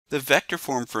The vector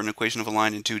form for an equation of a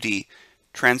line in 2D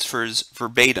transfers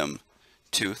verbatim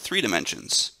to 3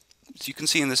 dimensions. As you can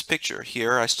see in this picture,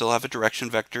 here I still have a direction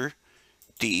vector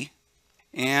d,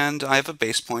 and I have a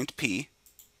base point p,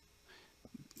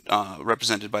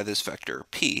 represented by this vector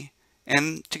p,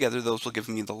 and together those will give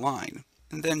me the line.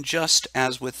 And then just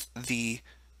as with the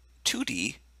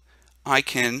 2D, I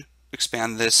can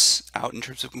expand this out in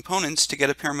terms of components to get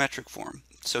a parametric form.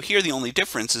 So here the only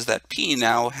difference is that p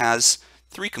now has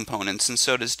 3 components, and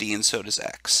so does d, and so does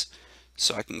x.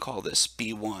 So I can call this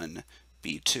b1,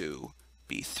 b2,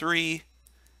 b3,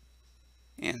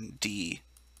 and d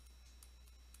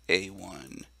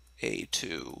a1,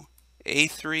 a2,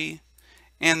 a3,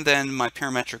 and then my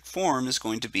parametric form is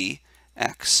going to be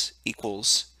x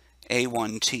equals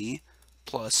a1t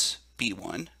plus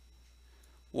b1,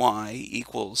 y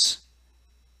equals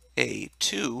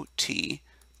a2t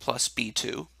plus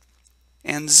b2,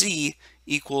 and z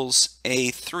equals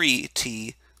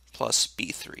a3t plus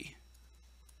b3.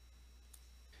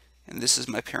 And this is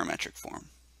my parametric form.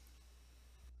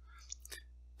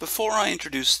 Before I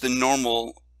introduce the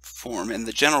normal form and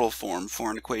the general form for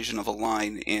an equation of a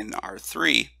line in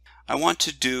R3, I want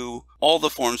to do all the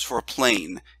forms for a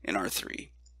plane in R3.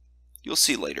 You'll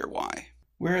see later why.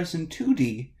 Whereas in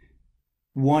 2D,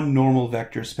 one normal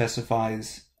vector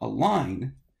specifies a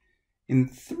line, in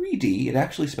 3D it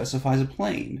actually specifies a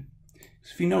plane.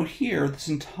 So if you note here, this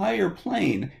entire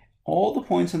plane, all the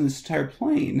points on this entire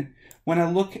plane, when I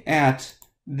look at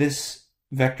this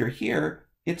vector here,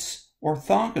 it's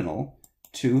orthogonal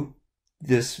to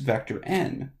this vector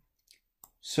n.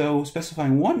 So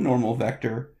specifying one normal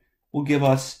vector will give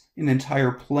us an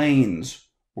entire plane's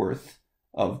worth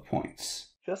of points.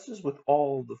 Just as with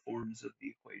all the forms of the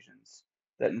equations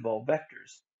that involve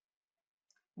vectors,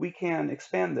 we can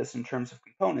expand this in terms of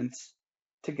components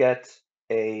to get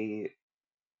a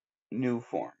new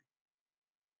form.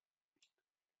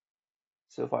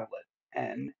 So if I let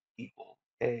n equal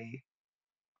a,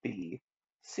 b,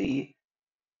 c,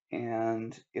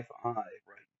 and if I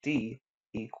write d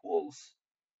equals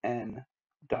n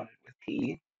dotted with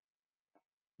p,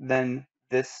 then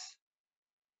this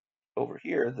over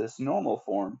here, this normal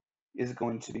form, is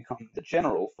going to become the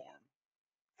general form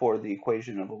for the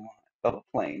equation of a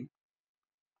plane,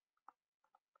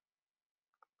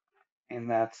 and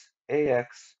that's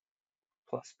ax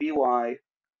plus by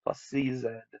plus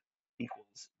cz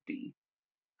equals d.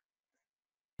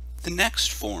 The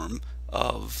next form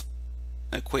of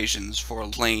equations for a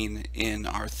plane in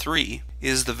R3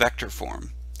 is the vector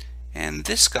form. And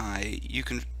this guy you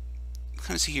can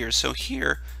kind of see here. So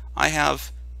here I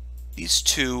have these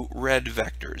two red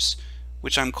vectors,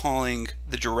 which I'm calling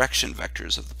the direction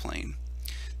vectors of the plane.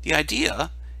 The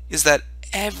idea is that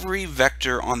every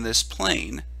vector on this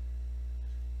plane,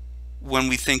 when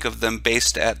we think of them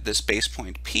based at this base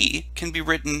point P, can be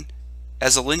written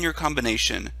as a linear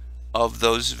combination of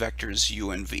those vectors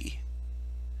u and v.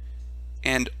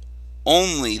 And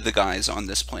only the guys on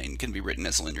this plane can be written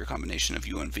as a linear combination of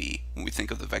u and v when we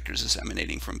think of the vectors as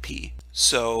emanating from P.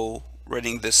 So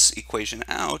writing this equation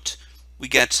out, we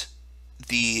get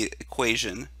the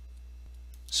equation,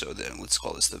 so then let's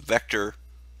call this the vector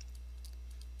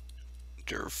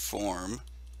form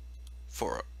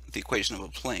for the equation of a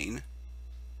plane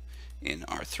in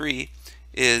R3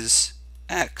 is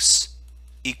x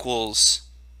equals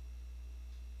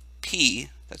P,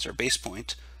 that's our base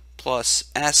point, plus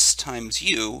s times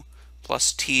u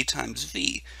plus t times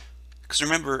v. Because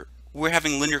remember, we're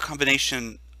having linear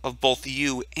combination of both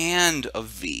u and of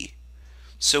v.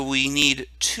 So we need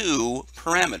two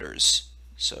parameters.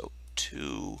 So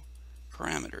two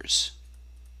parameters.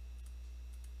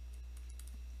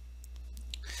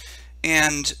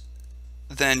 And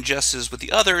then just as with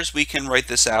the others, we can write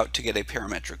this out to get a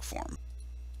parametric form.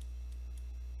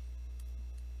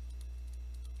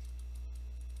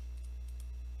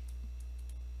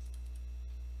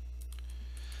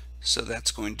 So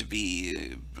that's going to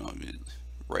be,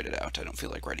 write it out. I don't feel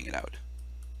like writing it out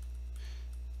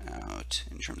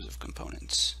in terms of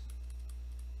components.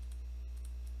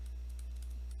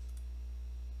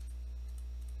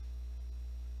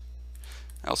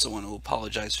 I also want to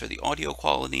apologize for the audio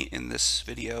quality in this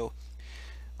video.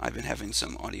 I've been having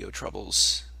some audio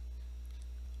troubles,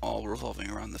 all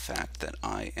revolving around the fact that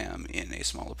I am in a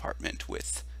small apartment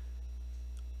with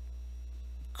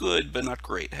good but not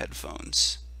great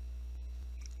headphones.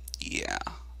 Yeah,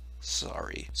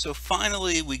 sorry. So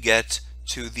finally we get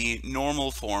to the normal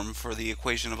form for the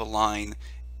equation of a line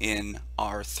in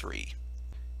R3.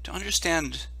 To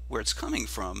understand where it's coming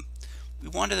from, we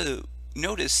want to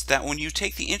notice that when you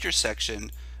take the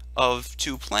intersection of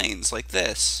two planes like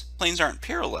this, planes aren't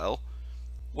parallel,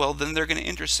 well, then they're going to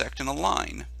intersect in a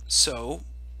line. So,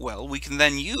 well, we can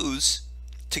then use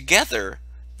together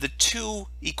the two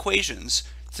equations.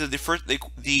 So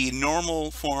the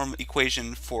normal form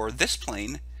equation for this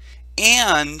plane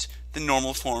and the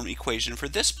normal form equation for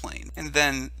this plane. And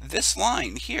then this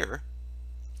line here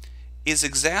is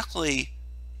exactly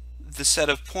the set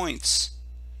of points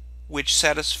which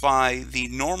satisfy the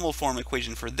normal form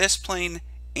equation for this plane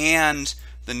and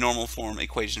the normal form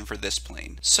equation for this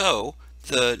plane. So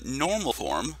the normal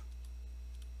form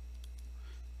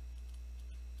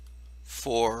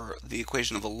for the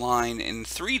equation of a line in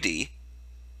 3D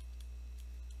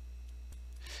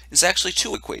is actually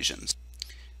two equations.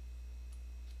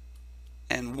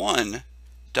 N1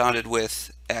 dotted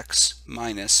with x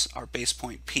minus our base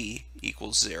point p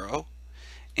equals 0,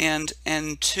 and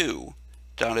N2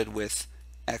 dotted with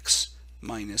x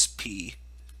minus p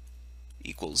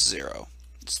equals 0.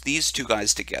 It's these two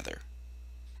guys together.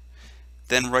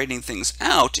 Then writing things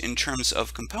out in terms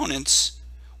of components,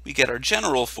 we get our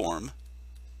general form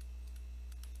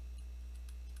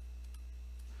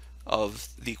of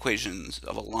the equations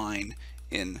of a line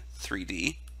in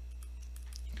 3D,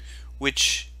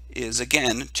 which is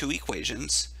again two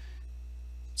equations.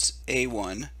 It's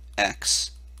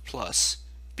a1x plus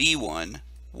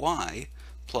b1y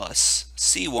plus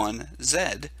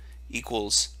c1z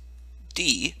equals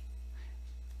d1,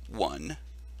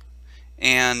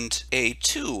 and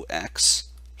a2x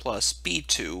plus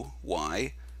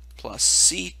b2y plus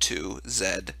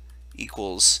c2z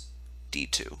equals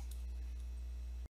d2.